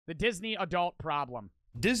The Disney adult problem.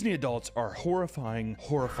 Disney adults are horrifying,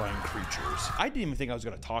 horrifying creatures. I didn't even think I was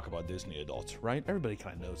going to talk about Disney adults, right? Everybody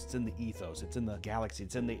kind of knows. It's in the ethos. It's in the galaxy.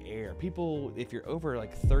 It's in the air. People, if you're over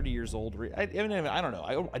like 30 years old, I don't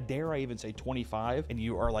know. Dare I even say 25, and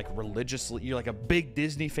you are like religiously, you're like a big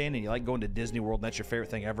Disney fan, and you like going to Disney World, and that's your favorite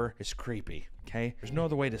thing ever. It's creepy. Okay, there's no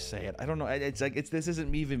other way to say it. I don't know. It's like this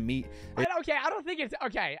isn't even me. I don't think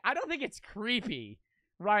it's creepy,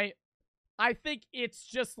 right? I think it's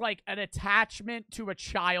just like an attachment to a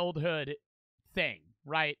childhood thing,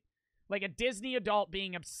 right? Like a Disney adult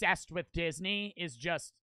being obsessed with Disney is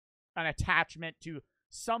just an attachment to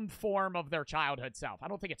some form of their childhood self. I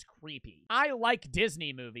don't think it's creepy. I like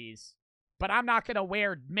Disney movies, but I'm not going to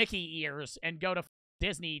wear Mickey ears and go to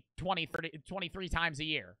Disney 23 times a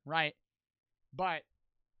year, right? But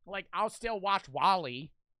like I'll still watch WALL-E.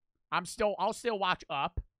 I'll still watch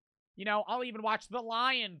Up. You know, I'll even watch The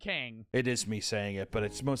Lion King. It is me saying it, but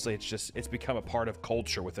it's become a part of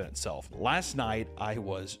culture within itself. Last night, I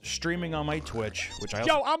was streaming on my Twitch, which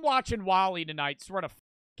I'm watching WALL-E tonight. Swear to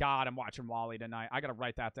God, I'm watching WALL-E tonight. I gotta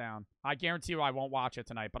write that down. I guarantee you I won't watch it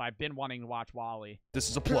tonight, but I've been wanting to watch WALL-E. This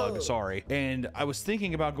is a plug, sorry. And I was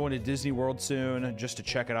thinking about going to Disney World soon, just to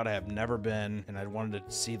check it out. I have never been, and I wanted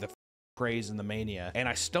to see the craze and the mania, and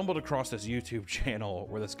I stumbled across this YouTube channel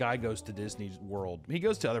where this guy goes to Disney World. He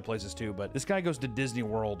goes to other places too, but this guy goes to Disney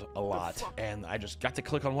World a lot, and I just got to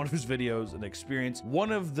click on one of his videos and experience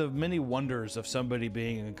one of the many wonders of somebody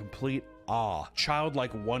being in complete awe,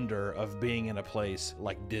 childlike wonder of being in a place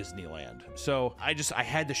like Disneyland. So I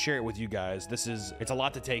had to share it with you guys. It's a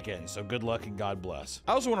lot to take in, so good luck and God bless.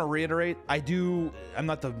 I also want to reiterate, I'm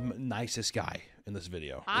not the nicest guy in this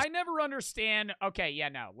video. I never understand. Okay, yeah,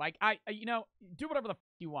 no. Like, do whatever the f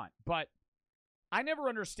you want, but I never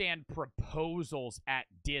understand proposals at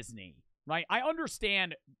Disney, right? I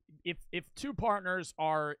understand if two partners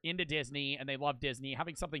are into Disney and they love Disney,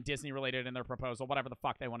 having something Disney related in their proposal, whatever the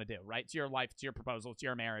fuck they want to do, right? It's your life, it's your proposal, it's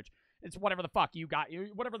your marriage. It's whatever the fuck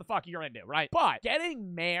whatever the fuck you're into, right? But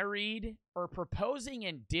getting married or proposing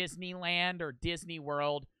in Disneyland or Disney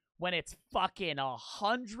World when it's fucking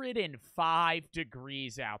 105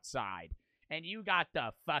 degrees outside and you got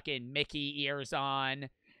the fucking Mickey ears on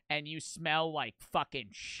and you smell like fucking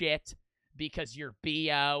shit because your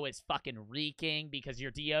BO is fucking reeking because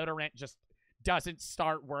your deodorant just doesn't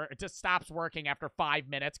start work. It just stops working after 5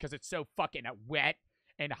 minutes because it's so fucking wet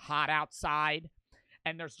and hot outside.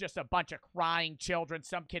 And there's just a bunch of crying children,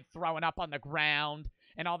 some kid throwing up on the ground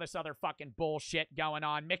and all this other fucking bullshit going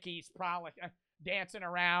on. Mickey's probably dancing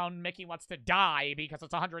around. Mickey wants to die because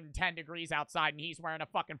it's 110 degrees outside and he's wearing a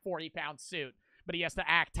fucking 40-pound suit. But he has to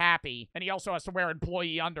act happy, and he also has to wear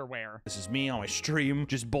employee underwear. This is me on my stream,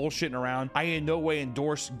 just bullshitting around. I in no way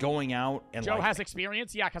endorse going out and Joe has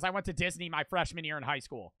experience? Yeah, because I went to Disney my freshman year in high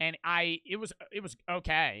school, and it was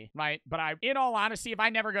okay, right? But in all honesty, if I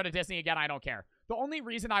never go to Disney again, I don't care. The only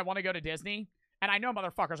reason I want to go to Disney, and I know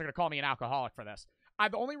motherfuckers are going to call me an alcoholic for this,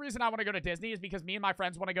 the only reason I want to go to Disney is because me and my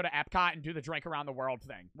friends want to go to Epcot and do the drink around the world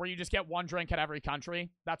thing, where you just get one drink at every country.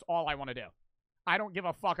 That's all I want to do. I don't give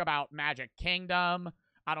a fuck about Magic Kingdom.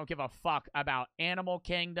 I don't give a fuck about Animal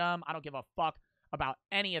Kingdom. I don't give a fuck about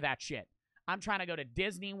any of that shit. I'm trying to go to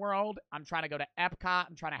Disney World. I'm trying to go to Epcot.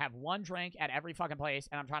 I'm trying to have one drink at every fucking place,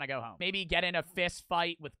 and I'm trying to go home. Maybe get in a fist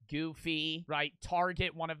fight with Goofy, right?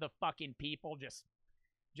 Target one of the fucking people. Just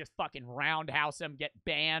fucking roundhouse him. Get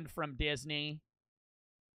banned from Disney.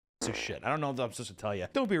 Of shit. I don't know if I'm supposed to tell you.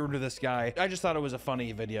 Don't be rude to this guy. I just thought it was a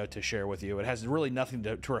funny video to share with you. It has really nothing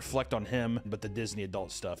to reflect on him, but the Disney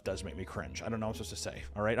adult stuff does make me cringe. I don't know what I'm supposed to say.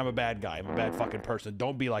 All right? I'm a bad guy. I'm a bad fucking person.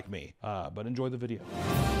 Don't be like me. But enjoy the video.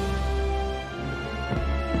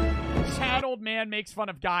 Sad old man makes fun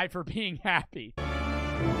of guy for being happy.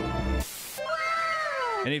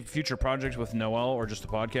 Any future projects with Noel or just the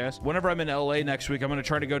podcast? Whenever I'm in LA next week, I'm going to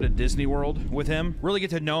try to go to Disney World with him. Really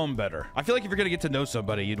get to know him better. I feel like if you're going to get to know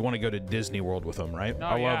somebody, you'd want to go to Disney World with them, right? Oh,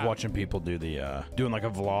 I love watching people do the, doing like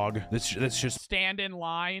a vlog. That's just... Stand in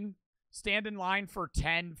line for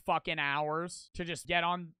 10 fucking hours to just get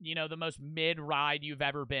on, the most mid ride you've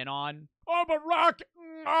ever been on. But Rock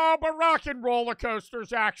and Roller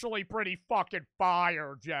Coaster's actually pretty fucking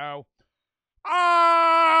fire, Joe.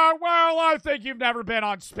 Well, I think you've never been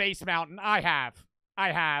on Space Mountain. I have.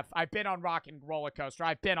 I've been on Rock and Roller Coaster.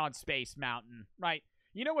 I've been on Space Mountain, right?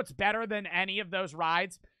 You know what's better than any of those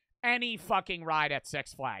rides? Any fucking ride at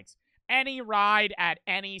Six Flags. Any ride at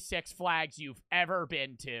any Six Flags you've ever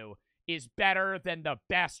been to is better than the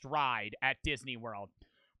best ride at Disney World.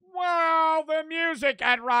 Well, the music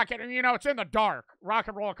at it's in the dark. Rock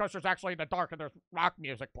and Roller Coaster is actually in the dark and there's rock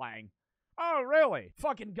music playing. Oh, really?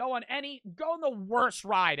 Fucking go on the worst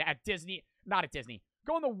ride at Disney. Not at Disney.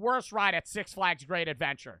 Go on the worst ride at Six Flags Great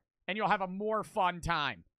Adventure, and you'll have a more fun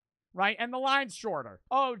time, right? And the line's shorter.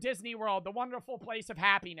 Oh, Disney World, the wonderful place of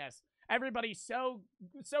happiness. Everybody's so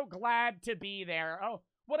glad to be there. Oh,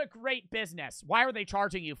 what a great business. Why are they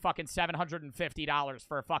charging you fucking $750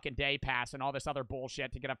 for a fucking day pass and all this other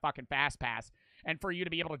bullshit to get a fucking fast pass? And for you to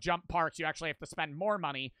be able to jump parks, you actually have to spend more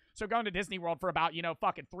money. So going to Disney World for about,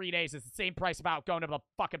 fucking 3 days is the same price about going to the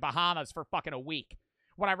fucking Bahamas for fucking a week.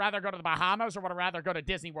 Would I rather go to the Bahamas or would I rather go to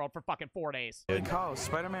Disney World for fucking 4 days? Holy cow,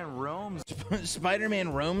 Spider-Man roams.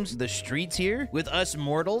 Spider-Man roams the streets here with us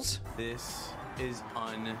mortals. This is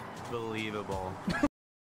unbelievable.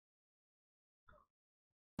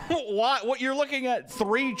 What you're looking at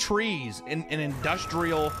 3 trees in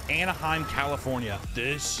industrial Anaheim, California.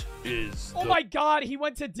 This is Oh my god, he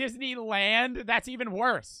went to Disneyland? That's even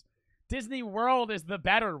worse. Disney World is the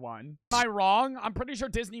better one. Am I wrong? I'm pretty sure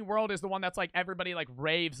Disney World is the one that's like everybody like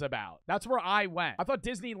raves about. That's where I went. I thought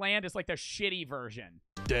Disneyland is like the shitty version.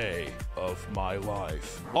 day of my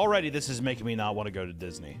life. Already this is making me not want to go to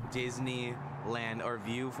Disney. Disneyland, or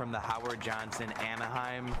view from the Howard Johnson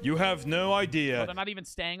Anaheim. You have no idea So they're not even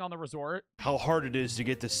staying on the resort? how hard it is to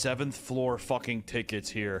get the 7th floor fucking tickets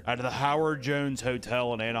here out of the Howard Jones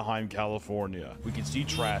Hotel in Anaheim, California. We can see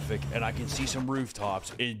traffic and I can see some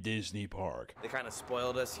rooftops in Disney Park. They kind of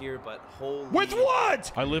spoiled us here, but holy... With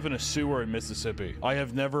what? I live in a sewer in Mississippi. I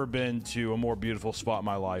have never been to a more beautiful spot in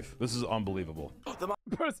my life. This is unbelievable.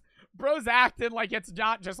 Bro's acting like it's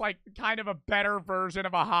not just like kind of a better version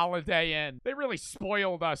of a Holiday Inn. They really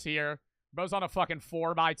spoiled us here. Bro's on a fucking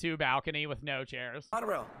 4x2 balcony with no chairs.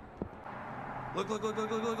 Monorail. Look, look, look, look,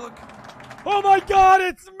 look, look, look. Oh my god,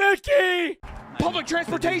 it's Mickey! Public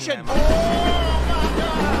transportation!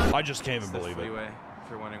 Oh, I just can't even believe it. Freeway, if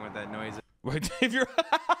you're wondering what that noise Wait,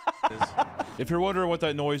 if you're wondering what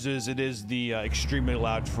that noise is, it is the extremely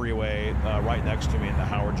loud freeway right next to me in the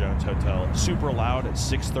Howard Jones Hotel. Super loud at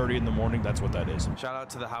 6:30 in the morning. That's what that is. Shout out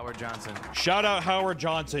to the Howard Johnson. Shout out Howard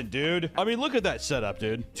Johnson, dude. I mean, look at that setup,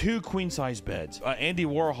 dude. 2 queen-size beds. Andy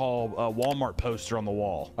Warhol Walmart poster on the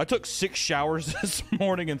wall. I took 6 showers this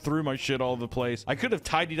morning and threw my shit all over the place. I could have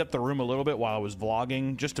tidied up the room a little bit while I was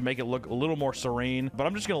vlogging just to make it look a little more serene, but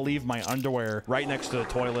I'm just gonna leave my underwear right next to the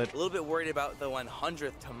toilet. A little bit worried about the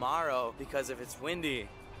 100th tomorrow, because if it's windy,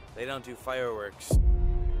 they don't do fireworks.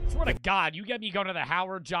 Swear to God, you get me going to the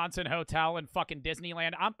Howard Johnson Hotel in fucking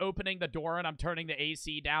Disneyland, I'm opening the door and I'm turning the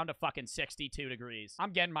AC down to fucking 62 degrees.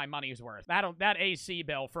 I'm getting my money's worth. That AC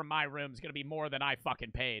bill from my room is going to be more than I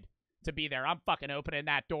fucking paid to be there. I'm fucking opening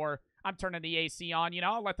that door. I'm turning the AC on.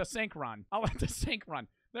 I'll let the sink run.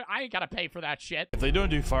 I ain't got to pay for that shit. If they don't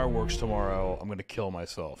do fireworks tomorrow, I'm gonna kill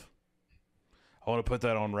myself. I want to put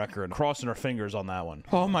that on record. Crossing our fingers on that one.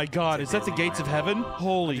 Oh my God, is that the gates of heaven?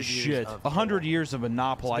 Holy shit. 100 years of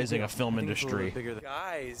monopolizing a film industry.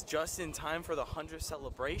 Guys, just in time for the 100th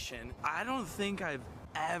celebration. I don't think I've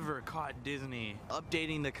ever caught Disney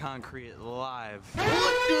updating the concrete live.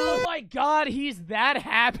 Oh my God, he's that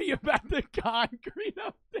happy about the concrete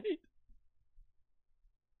update.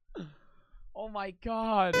 Oh my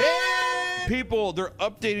God. People, they're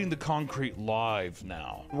updating the concrete live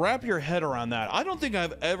now. Wrap your head around that. I don't think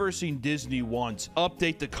I've ever seen Disney once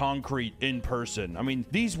update the concrete in person. I mean,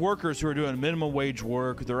 these workers who are doing minimum wage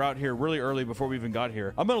work, they're out here really early before we even got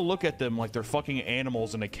here. I'm gonna look at them like they're fucking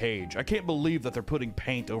animals in a cage. I can't believe that they're putting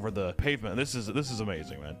paint over the pavement. This is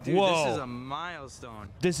amazing, man. Dude, whoa. this is a milestone.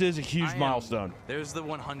 This is a huge milestone. There's the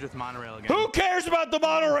 100th monorail again. Who cares about the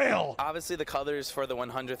monorail? Obviously, the colors for the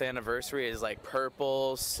 100th anniversary is like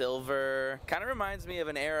purple, silver. Kind of reminds me of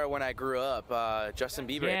an era when I grew up, Justin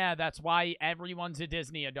Bieber Yeah, that's why everyone's a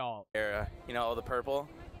Disney adult. era. You know, all the purple.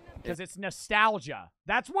 Because it's nostalgia.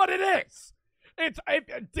 That's what it is.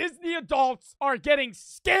 Disney adults are getting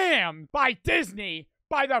scammed by Disney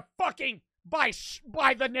by the fucking by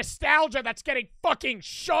the nostalgia that's getting fucking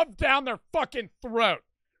shoved down their fucking throat,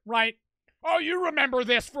 right? Oh, you remember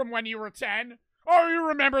this from when you were 10? Oh, you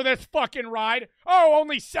remember this fucking ride? Oh,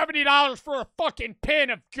 only $70 for a fucking pin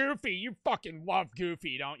of Goofy. You fucking love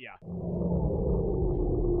Goofy, don't ya?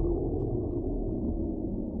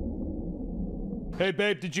 Hey,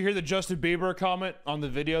 babe, did you hear the Justin Bieber comment on the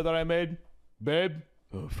video that I made? Babe?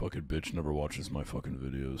 Oh, fucking bitch never watches my fucking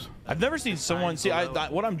videos. I've never seen someone... See,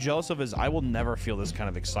 what I'm jealous of is I will never feel this kind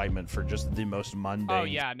of excitement for just the most mundane... Oh,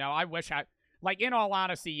 yeah, no, I wish I... Like, in all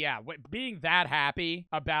honesty, yeah, being that happy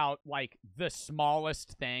about, like, the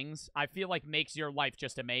smallest things, I feel like makes your life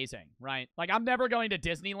just amazing, right? Like, I'm never going to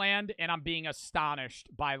Disneyland, and I'm being astonished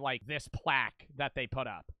by, like, this plaque that they put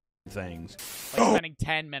up. things. Like spending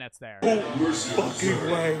 10 minutes there.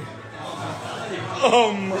 Fucking way.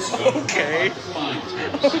 Okay.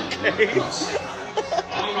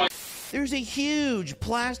 There's a huge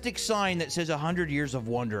plastic sign that says 100 Years of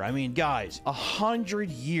Wonder. I mean, guys, 100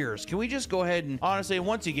 years. Can we just go ahead and, honestly,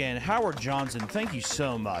 once again, Howard Johnson, thank you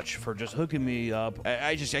so much for just hooking me up.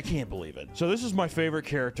 I can't believe it. So this is my favorite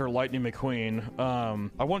character, Lightning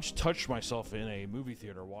McQueen. I once touched myself in a movie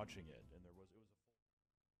theater watching it.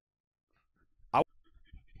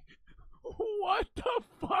 What the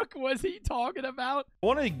fuck was he talking about? I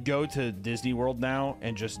want to go to Disney World now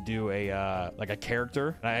and just do a like a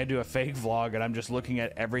character. And I do a fake vlog, and I'm just looking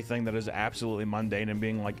at everything that is absolutely mundane and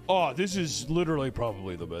being like, oh, this is literally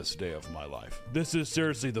probably the best day of my life. This is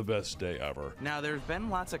seriously the best day ever. Now, there's been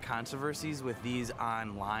lots of controversies with these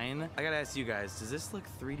online. I gotta ask you guys, does this look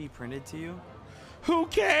 3D printed to you? Who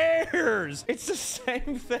cares? It's the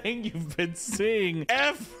same thing you've been seeing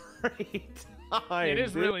every time. It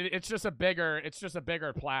is really, it's just a bigger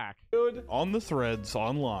plaque. Dude, on the threads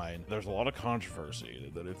online, there's a lot of controversy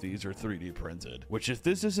that if these are 3D printed, which if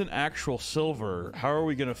this isn't actual silver, how are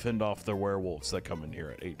we going to fend off the werewolves that come in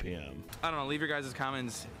here at 8 p.m.? I don't know, leave your guys'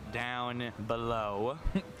 comments down below.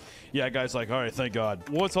 Yeah, guys, like, all right, thank God.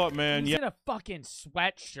 What's up, man? He's Yeah, in a fucking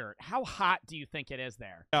sweatshirt. How hot do you think it is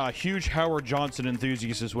there? huge Howard Johnson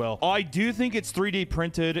enthusiast as well. I do think it's 3D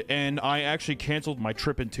printed, and I actually canceled my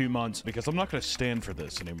trip in 2 months because I'm not going to stand for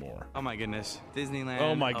this anymore. Oh my goodness. Disneyland.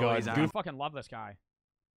 Oh my God, always on. I fucking love this guy.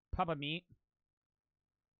 Papa Meat.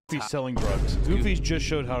 Goofy's selling drugs. Goofy's just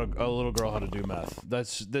showed a little girl how to do meth.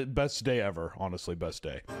 That's the best day ever. Honestly, best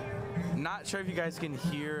day. Not sure if you guys can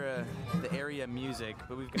hear the area music,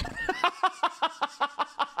 but we've got...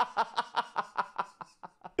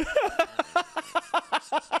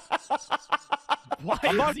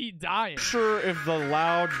 Why is he dying? Sure if the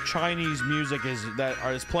loud Chinese music is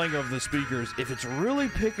playing over the speakers, if it's really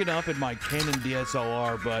picking up in my Canon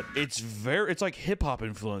DSLR, but it's like hip hop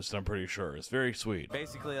influenced, I'm pretty sure. It's very sweet.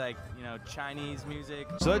 Basically, like, you know, Chinese music.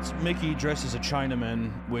 So that's Mickey dressed as a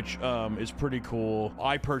Chinaman, which is pretty cool.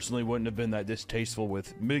 I personally wouldn't have been that distasteful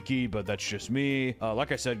with Mickey, but that's just me.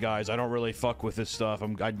 Like I said, guys, I don't really fuck with this stuff.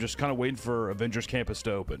 I'm just kind of waiting for Avengers Campus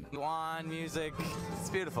to open. Mulan music.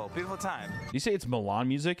 It's beautiful. Beautiful time. You say it's Mulan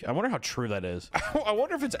music? I wonder how true that is. I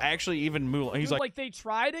wonder if it's actually even Mulan. He's Dude, like, they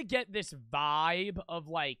try to get this vibe of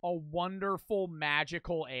like a wonderful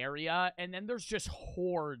magical area, and then there's just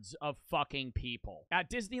hordes of fucking people at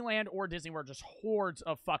Disneyland or Disney World. Just hordes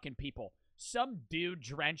of fucking people. Some dude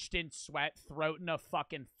drenched in sweat throating a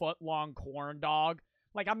fucking foot-long corn dog.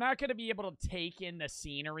 Like, I'm not gonna be able to take in the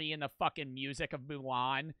scenery and the fucking music of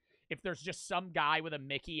Mulan if there's just some guy with a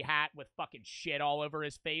Mickey hat with fucking shit all over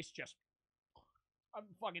his face just I'm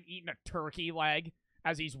fucking eating a turkey leg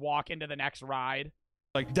as he's walking to the next ride.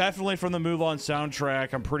 Like, definitely from the Mulan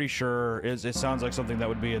soundtrack, I'm pretty sure it sounds like something that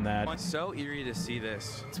would be in that. It's so eerie to see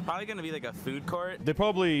this. It's probably going to be like a food court. They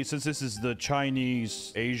probably, since this is the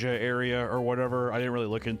Chinese Asia area or whatever, I didn't really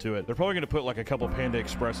look into it. They're probably going to put like a couple Panda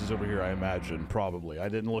Expresses over here, I imagine. Probably. I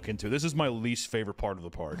didn't look into it. This is my least favorite part of the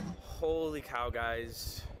park. Holy cow,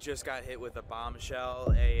 guys. Just got hit with a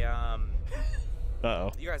bombshell.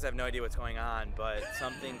 Uh-oh. You guys have no idea what's going on, but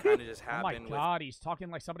something kind of just happened. Oh my God, he's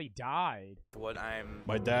talking like somebody died. What I'm...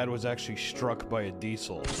 My dad was actually struck by a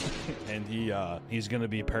diesel, and he's gonna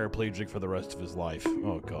be paraplegic for the rest of his life.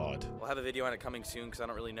 Oh God. We'll have a video on it coming soon because I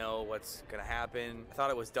don't really know what's gonna happen. I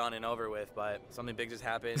thought it was done and over with, but something big just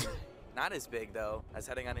happened. Not as big, though, as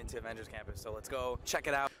heading on into Avengers Campus. So let's go check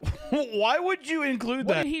it out. Why would you include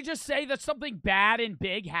What that? did he just say that something bad and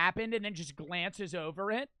big happened and then just glances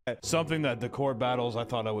over it? Something that the core battles, I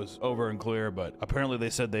thought I was over and clear, but apparently they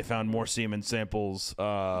said they found more semen samples.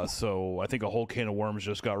 So I think a whole can of worms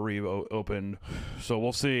just got reopened. So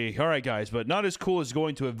we'll see. All right, guys, but not as cool as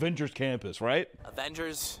going to Avengers Campus, right?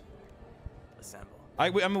 Avengers, assemble. I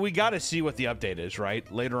mean, we got to see what the update is, right?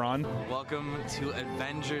 Later on. Welcome to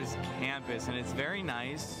Avengers Campus, and it's very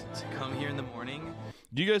nice to come here in the morning.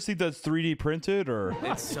 Do you guys think that's 3D printed or?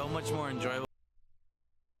 It's so much more enjoyable.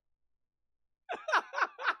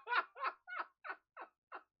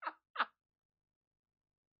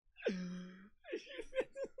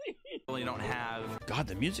 You don't have... God,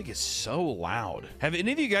 the music is so loud. Have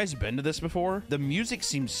any of you guys been to this before? The music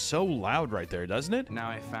seems so loud right there, doesn't it? Now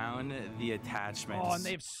I found the attachments. Oh, and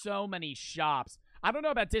they have so many shops. I don't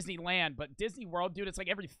know about Disneyland, but Disney World, dude, it's like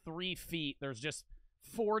every 3 feet there's just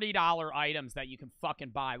 $40 items that you can fucking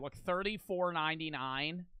buy. Look,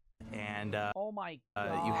 $34.99. And oh my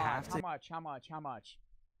God. you have to... How much?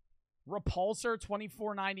 Repulsor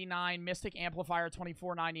 $24.99, Mystic Amplifier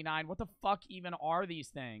 $24.99. What the fuck even are these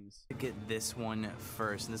things? Get this one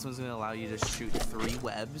first, and this one's gonna allow you to shoot 3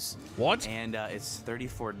 webs. What? And it's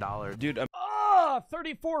 $34. Dude,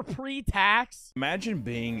 34 pre-tax. imagine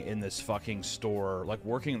being in this fucking store, like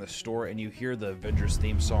working in the store, and you hear the Avengers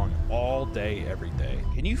theme song all day, every day.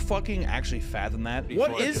 Can you fucking actually fathom that?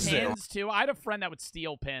 What is this? Pins too. I had a friend that would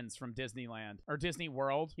steal pins from Disneyland or Disney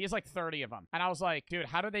World. He has like 30 of them, and I was like, dude,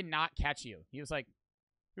 how do they not catch you? He was like,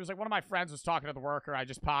 one of my friends was talking to the worker. I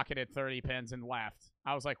just pocketed 30 pins and left.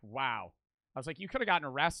 I was like, wow. I was like, you could have gotten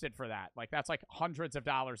arrested for that. Like, that's like hundreds of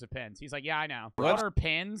dollars of pins. He's like, yeah, I know. What are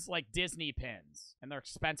pins? Like Disney pins. And they're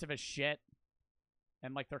expensive as shit.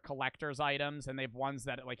 And like they're collector's items. And they have ones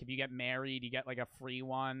that like if you get married, you get like a free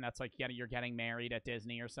one. That's like you're getting married at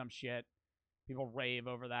Disney or some shit. People rave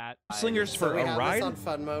over that. Slingers for we a have ride? this on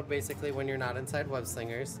fun mode basically when you're not inside Web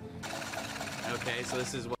Slingers. Okay, so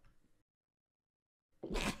this is what.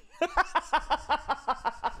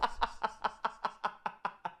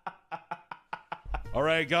 All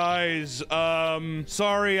right, guys.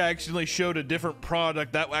 Sorry, I accidentally showed a different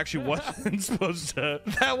product. That actually wasn't supposed to.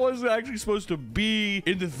 That wasn't actually supposed to be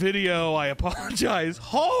in the video. I apologize.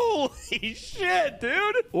 Holy shit,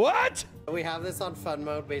 dude! What? We have this on fun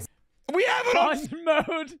mode basically. We have it on Fun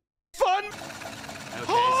mode. fun. Okay,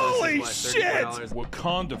 Holy so this is shit! what, $34?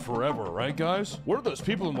 Wakanda forever, right, guys? What are those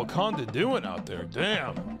people in Wakanda doing out there?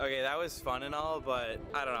 Damn. Okay, that was fun and all, but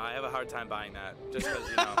I don't know. I have a hard time buying that just because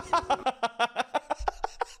you know.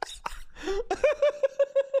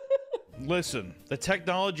 Listen, the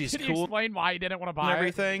technology's Can you cool. explain why you didn't want to And buy it?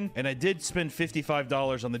 everything, and I did spend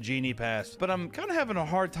 $55 on the Genie Pass, but I'm kind of having a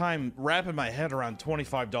hard time wrapping my head around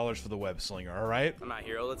 $25 for the Web Slinger, all right? I'm not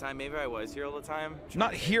here all the time. Maybe I was here all the time.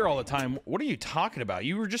 Not here all the time. What are you talking about?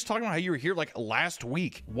 You were just talking about how you were here like last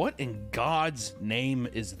week. What in God's name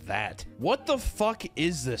is that? What the fuck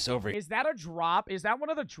is this over here? Is that a drop? Is that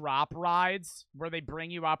one of the drop rides where they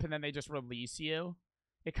bring you up and then they just release you?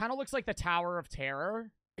 It kind of looks like the Tower of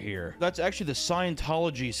Terror. Here. That's actually the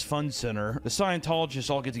Scientology's Fun Center. The Scientologists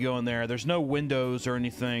all get to go in there. There's no windows or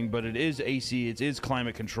anything, but it is AC. It is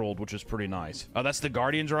climate controlled, which is pretty nice. Oh, that's the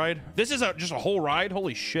Guardians ride? This is just a whole ride?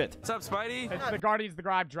 Holy shit. What's up, Spidey? It's the Guardians of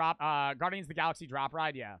the Galaxy drop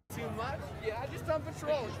ride, yeah. Too much? Yeah, just on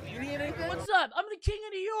patrol. You need anything? What's up? I'm the king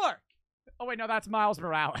of New York. Oh, wait, no, that's Miles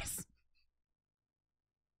Morales.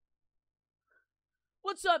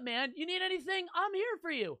 What's up, man? You need anything? I'm here for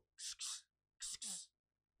you.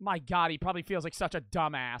 My God, he probably feels like such a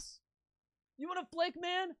dumbass. You want a flick,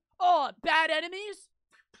 man? Oh, bad enemies?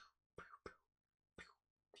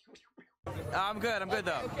 I'm good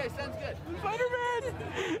though. Okay, sounds good.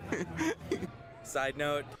 Spider-Man! Side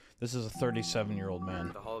note, This is a 37-year-old man.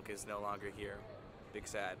 the Hulk is no longer here. Big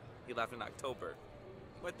sad. He left in October.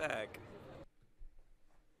 What the heck?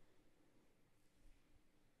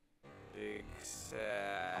 Big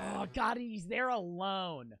sad. Oh, God, he's there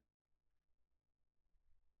alone.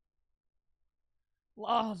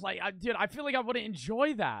 Oh, like, dude, I feel like I wouldn't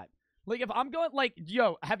enjoy that. Like, if I'm going, like,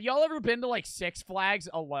 yo, have y'all ever been to, like, Six Flags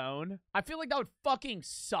alone? I feel like that would fucking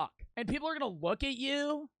suck. And people are gonna look at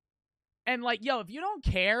you, and, like, yo, if you don't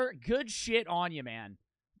care, good shit on you, man.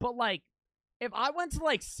 But, like, if I went to,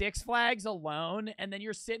 like, Six Flags alone, and then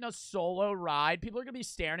you're sitting a solo ride, people are gonna be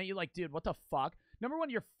staring at you like, dude, what the fuck? Number one,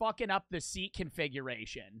 you're fucking up the seat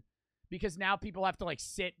configuration. Because now people have to, like,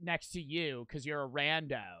 sit next to you because you're a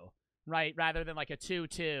rando. Right, rather than like a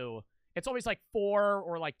 2-2. It's always like 4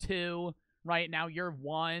 or like 2, right? Now you're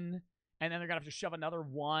 1, and then they're gonna have to shove another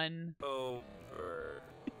 1. Over.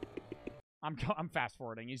 I'm fast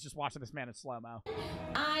forwarding. He's just watching this man in slow-mo.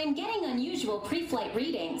 I'm getting unusual pre-flight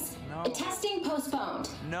readings. No. Testing postponed.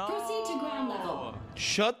 No. Proceed to ground level.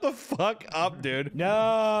 Shut the fuck up, dude.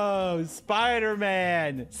 No,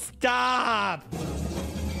 Spider-Man, stop!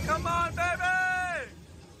 Come on, baby!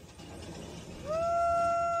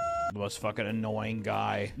 The most fucking annoying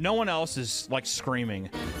guy. No one else is like screaming.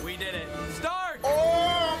 We did it. Stark!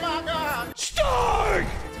 Oh my God! Stark!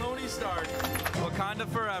 Tony Stark. Wakanda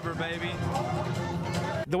forever, baby.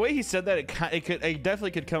 The way he said that, it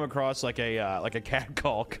definitely could come across like a cat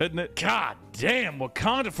call, couldn't it? God damn,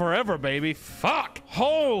 Wakanda forever, baby. Fuck.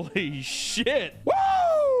 Holy shit. Woo!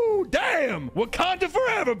 Damn! Wakanda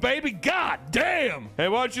forever, baby. God damn! Hey,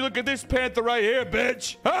 why don't you look at this panther right here,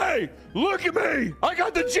 bitch? Hey, look at me! I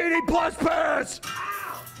got the Genie Plus Pass!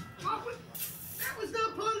 That was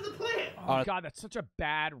not part of the plan! Oh, God, that's such a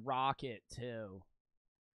bad Rocket, too.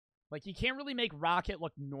 Like, you can't really make Rocket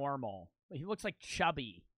look normal. He looks like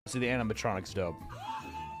chubby. See, the animatronic's dope.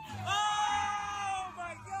 Oh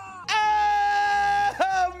my God!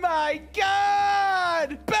 Oh my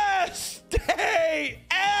God! best day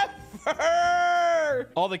ever.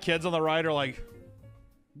 All the kids on the ride are like,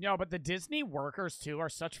 no, but the Disney workers, too, are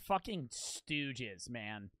such fucking stooges,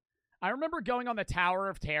 man. I remember going on the Tower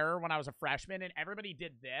of Terror when I was a freshman, and everybody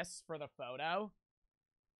did this for the photo.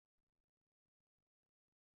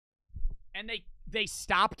 And they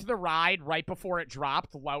stopped the ride right before it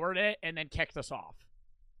dropped, lowered it, and then kicked us off.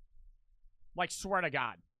 Like, swear to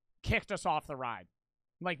God. Kicked us off the ride.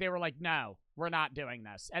 Like, they were like, no, we're not doing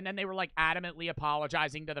this. And then they were, like, adamantly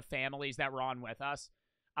apologizing to the families that were on with us.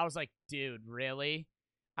 I was like, dude, really?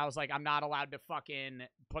 I was like, I'm not allowed to fucking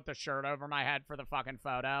put the shirt over my head for the fucking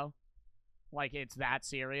photo. Like, it's that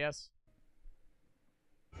serious.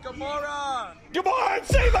 Gamora! come on,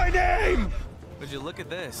 say my name. Would you look at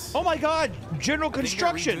this? Oh my God, general I think they're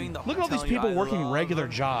construction. redoing the Look at all these hotel, you know, people I working love- regular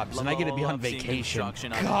jobs, and I get to be on love seeing vacation.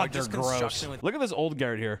 construction. I God, like they're just gross. construction with- Look at this old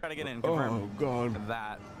guy here. Try to get in. Oh Confirm God.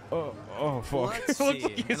 that. Oh fuck. Let's Look, see.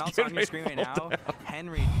 he's And also on getting your screen right pulled now, down.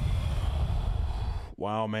 Henry.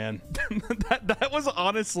 Wow, man. that was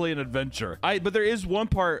honestly an adventure. But there is one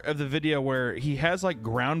part of the video where he has like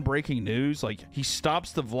groundbreaking news. Like he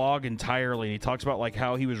stops the vlog entirely and he talks about like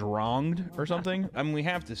how he was wronged or something. I mean, we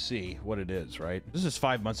have to see what it is, right? This is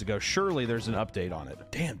 5 months ago. Surely there's an update on it.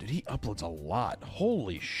 Damn, dude, he uploads a lot.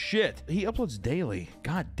 Holy shit. He uploads daily.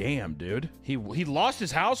 God damn, dude. He lost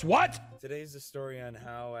his house? What? Today's the story on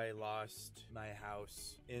how I lost my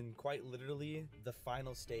house in quite literally the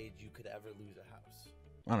final stage you could ever lose a house.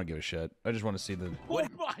 I don't give a shit. I just want to see the... Oh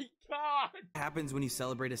my God! Happens when you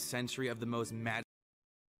celebrate a century of the most magical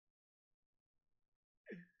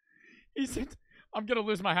He said, I'm gonna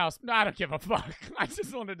lose my house. No, I don't give a fuck. I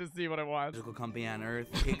just wanted to see what it was. company on Earth.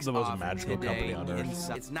 Kicks The most off magical today. company on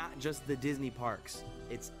Earth. It's not just the Disney parks.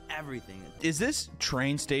 It's everything. Is this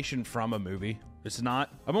train station from a movie? It's not.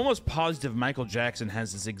 I'm almost positive Michael Jackson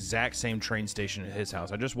has this exact same train station at his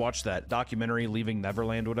house. I just watched that documentary, Leaving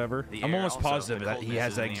Neverland, whatever. The I'm air almost also, positive the that he coldness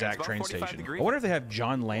has is that in the air. exact It's about train 45 station. degrees. I wonder if they have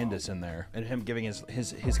John Landis in there and him giving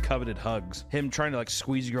his coveted hugs. Him trying to like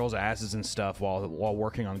squeeze girls' asses and stuff while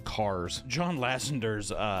working on cars. John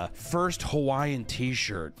Lasseter's first Hawaiian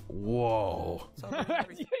t-shirt. Whoa.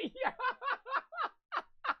 Yeah.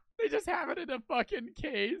 They just have it in a fucking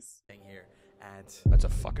case. Here at That's a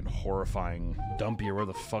fucking horrifying dumpy or where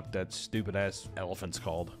the fuck that stupid ass elephant's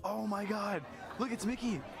called. oh my God! Look, it's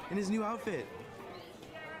Mickey in his new outfit.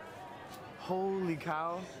 Holy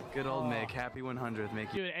cow! Good old Mick. Happy 100th,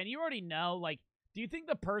 Mickey. Dude, and you already know, like, do you think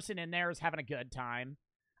the person in there is having a good time?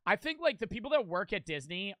 I think, like, the people that work at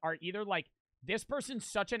Disney are either, like, this person's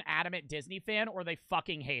such an adamant Disney fan or they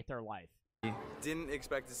fucking hate their life. Didn't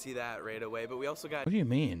expect to see that right away, but we also got What do you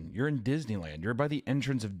mean? You're in Disneyland. You're by the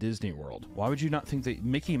entrance of Disney World. Why would you not think that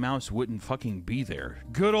Mickey Mouse wouldn't fucking be there?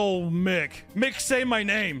 Good old Mick. Mick, say my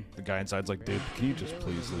name. The guy inside's like, dude, can you just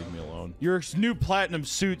please leave me alone? Your new platinum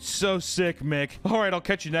suit's so sick, Mick. All right, I'll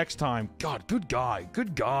catch you next time. God, good guy.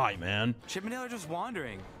 Good guy, man. Chip and Dale are just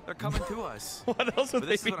wandering. They're coming to us. What else would But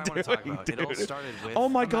they this is be what I doing, want to talk about. dude? It all started with Oh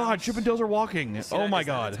my a God, mouse. Chip and Dale's are walking. see Oh that? my Is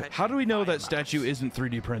that a God. type How do we know of that mouse? statue isn't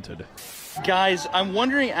 3D printed? Guys, I'm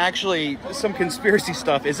wondering actually some conspiracy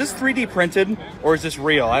stuff. Is this 3D printed or is this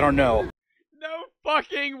real? I don't know. No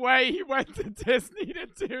fucking way he went to Disney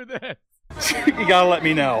to do this. You gotta let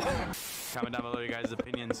me know. Comment down below your guys'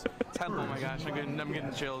 opinions. Oh my gosh, I'm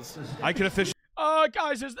getting chills. I can officially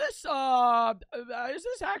Guys, is this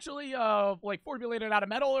actually like formulated out of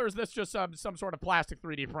metal, or is this just some sort of plastic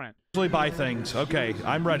 3D print? buy things. Okay,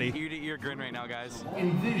 I'm ready. Ear to ear grin right now, guys.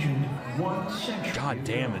 God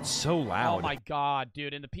damn, it's so loud. Oh my God,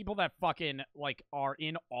 dude! And the people that fucking like are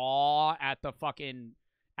in awe at the fucking,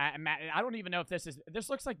 I don't even know if this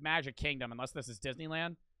looks like Magic Kingdom, unless this is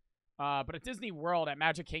Disneyland. But at Disney World at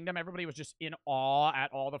Magic Kingdom, everybody was just in awe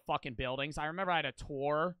at all the fucking buildings. I remember I had a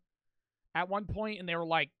tour at one point, and they were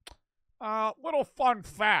like, little fun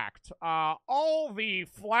fact, all the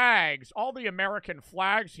American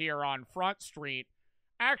flags here on Front Street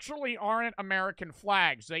actually aren't American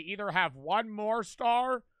flags. They either have one more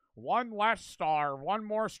star, one less star, one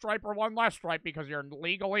more stripe, or one less stripe, because you're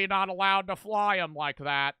legally not allowed to fly them like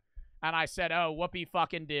that. And I said, oh, whoopee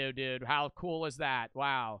fucking do, dude. How cool is that?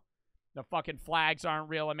 Wow. The fucking flags aren't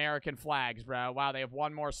real American flags, bro. Wow, they have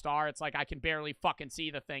one more star. It's like I can barely fucking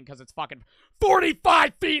see the thing because it's fucking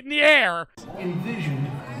 45 feet in the air.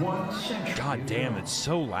 God damn, it's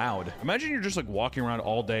so loud. Imagine you're just like walking around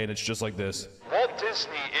all day and it's just like this. Walt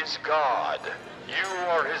Disney is God. You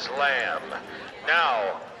are his lamb.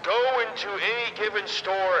 Now, go into any given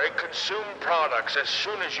store and consume products as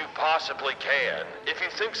soon as you possibly can. If you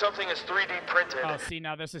think something is 3D printed, Oh, see,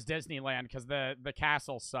 now this is Disneyland because the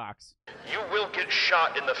castle sucks. you will get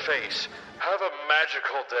shot in the face. Have a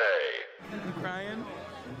magical day. You crying?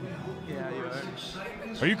 Yeah, you are.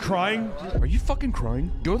 Are you crying? Are you fucking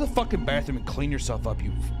crying? Go to the fucking bathroom and clean yourself up,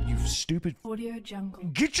 you stupid. Audio Jungle.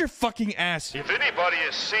 Get your fucking ass. If anybody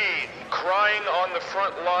is seen crying on the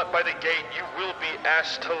front lot by the gate, you will be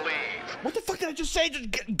asked to leave. What the fuck did I just say?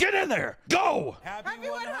 Just get in there. Go. Happy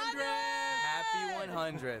 100! Happy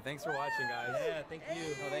 100. Thanks for watching, guys. Yeah, thank you.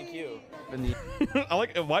 Oh, thank you. I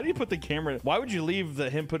like. Why do you put the camera? Why would you leave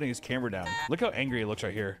him putting his camera down? Look how angry he looks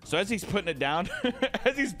right here. So as he's putting it down,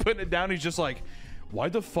 he's just like, why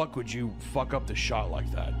the fuck would you fuck up the shot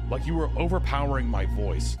like that? Like you were overpowering my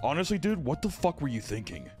voice. Honestly, dude, what the fuck were you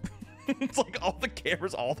thinking? It's like all the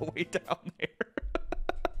cameras all the way down there.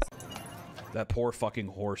 That poor fucking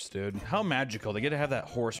horse, dude. How magical. They get to have that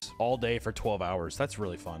horse all day for 12 hours. That's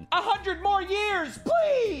really fun. 100 more years,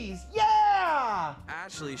 please! Yeah!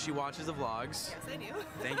 Ashley, she watches the vlogs. Yes, I do.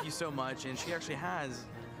 Thank you so much. And she actually has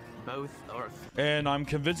both Earth. And I'm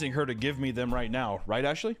convincing her to give me them right now. Right,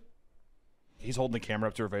 Ashley? He's holding the camera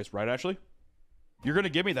up to her face. Right, Ashley? You're gonna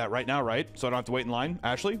give me that right now, right? So I don't have to wait in line?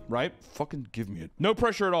 Ashley, right? Fucking give me it. No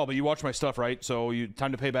pressure at all, but you watch my stuff, right? So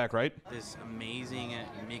time to pay back, right? This amazing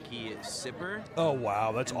Mickey sipper. Oh,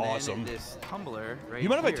 wow. That's and then awesome. This tumbler right You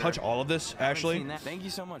mind if I here. touch all of this, I haven't Ashley? seen that. Thank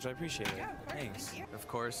you so much. I appreciate it. Thanks. Of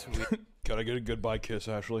course. Can I get a goodbye kiss,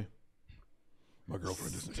 Ashley? My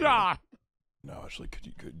girlfriend isn't here. Stop. No, Ashley,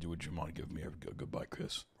 would you mind giving me a goodbye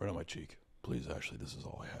kiss? Right on my cheek. Please, Ashley, this is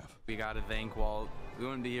all I have. We gotta thank Walt. We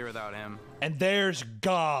wouldn't be here without him. And there's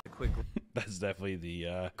God. A quick. That's definitely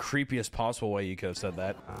the creepiest possible way you could have said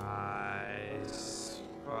that. I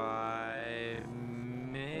spy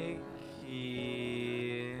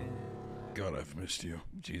Mickey. God, I've missed you.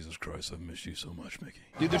 Jesus Christ, I've missed you so much, Mickey.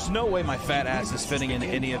 Dude, there's no way my fat ass is fitting in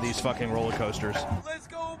any of these fucking roller coasters. Let's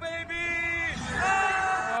go, baby!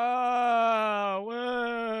 Oh, whoa.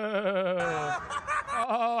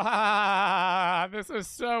 This is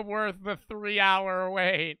so worth the 3-hour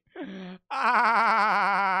wait. All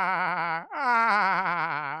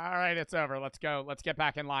right, it's over. Let's go. Let's get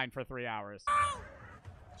back in line for 3 hours.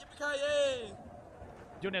 Yippee-ki-yay!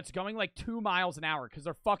 Dude, it's going like 2 miles an hour because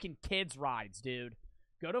they're fucking kids' rides, dude.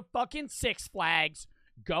 Go to fucking Six Flags,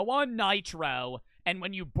 go on Nitro, and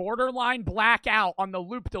when you borderline black out on the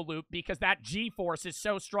loop-de-loop because that G-force is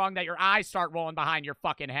so strong that your eyes start rolling behind your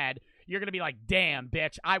fucking head, you're gonna be like, damn,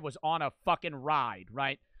 bitch, I was on a fucking ride,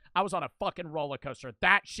 right? I was on a fucking roller coaster.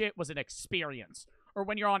 That shit was an experience. Or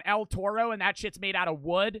when you're on El Toro and that shit's made out of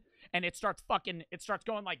wood and it starts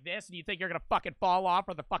going like this and you think you're gonna fucking fall off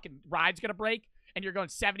or the fucking ride's gonna break and you're going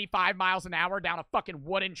 75 miles an hour down a fucking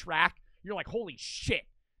wooden track, you're like, holy shit,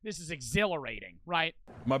 this is exhilarating, right?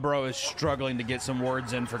 My bro is struggling to get some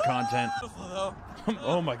words in for content.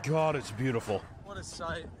 Oh my God, it's beautiful. What a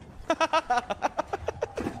sight.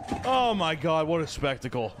 Oh my God, what a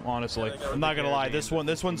spectacle! Honestly, I'm not gonna lie. This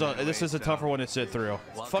is a tougher one to sit through.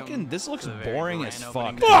 Fucking, this looks boring as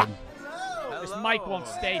fuck. This mic won't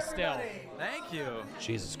stay still. Thank you.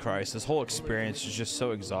 Jesus Christ, this whole experience is just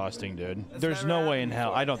so exhausting, dude. There's no way in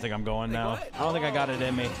hell. I don't think I'm going now. I don't think I got it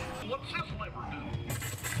in me.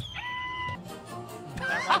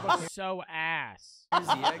 That ride looks so ass. Here's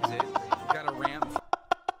the exit. Got a ramp.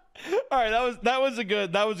 All right, that was a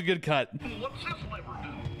good cut.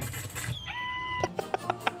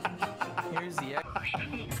 Here's the exit.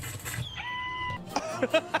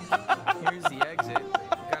 Here's the exit.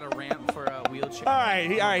 Got a ramp for a wheelchair. All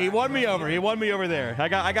right, he won me over. He won me over there. I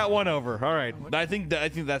got one over. All right. I think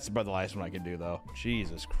that's about the last one I can do though.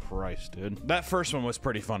 Jesus Christ, dude. That first one was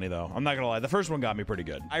pretty funny though. I'm not gonna lie. The first one got me pretty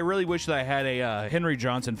good. I really wish that I had a Henry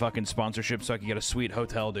Johnson fucking sponsorship so I could get a sweet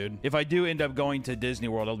hotel, dude. If I do end up going to Disney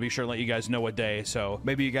World, I'll be sure to let you guys know what day. So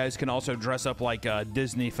maybe you guys can also dress up like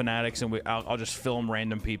Disney fanatics and I'll just film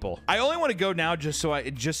random people. I only want to go now just so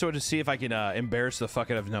to see if I can embarrass the fuck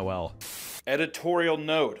out of Noelle. Editorial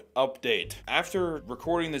note update. After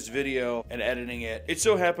recording this video and editing it, it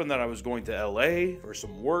so happened that I was going to LA for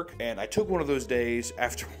some work, and I took one of those days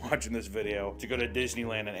after watching this video to go to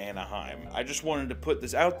Disneyland in Anaheim. I just wanted to put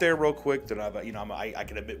this out there real quick that I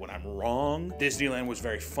can admit when I'm wrong. Disneyland was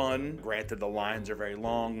very fun. Granted, the lines are very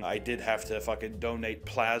long. I did have to fucking donate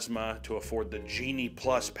plasma to afford the Genie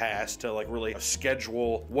Plus pass to like really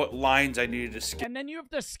schedule what lines I needed to skip. And then you have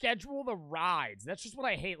to schedule the rides. That's just what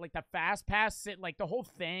I hate. Like the fast pass, like the whole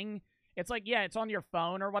thing. It's like, yeah, it's on your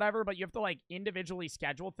phone or whatever, but you have to like individually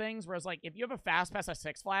schedule things. Whereas like if you have a fast pass at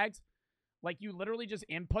Six Flags, Like, you literally just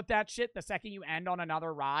input that shit the second you end on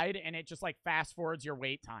another ride, and it just, like, fast forwards your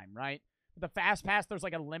wait time, right? With the Fast Pass, there's,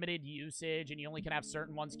 like, a limited usage, and you only can have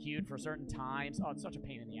certain ones queued for certain times. Oh, it's such a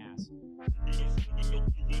pain in the ass.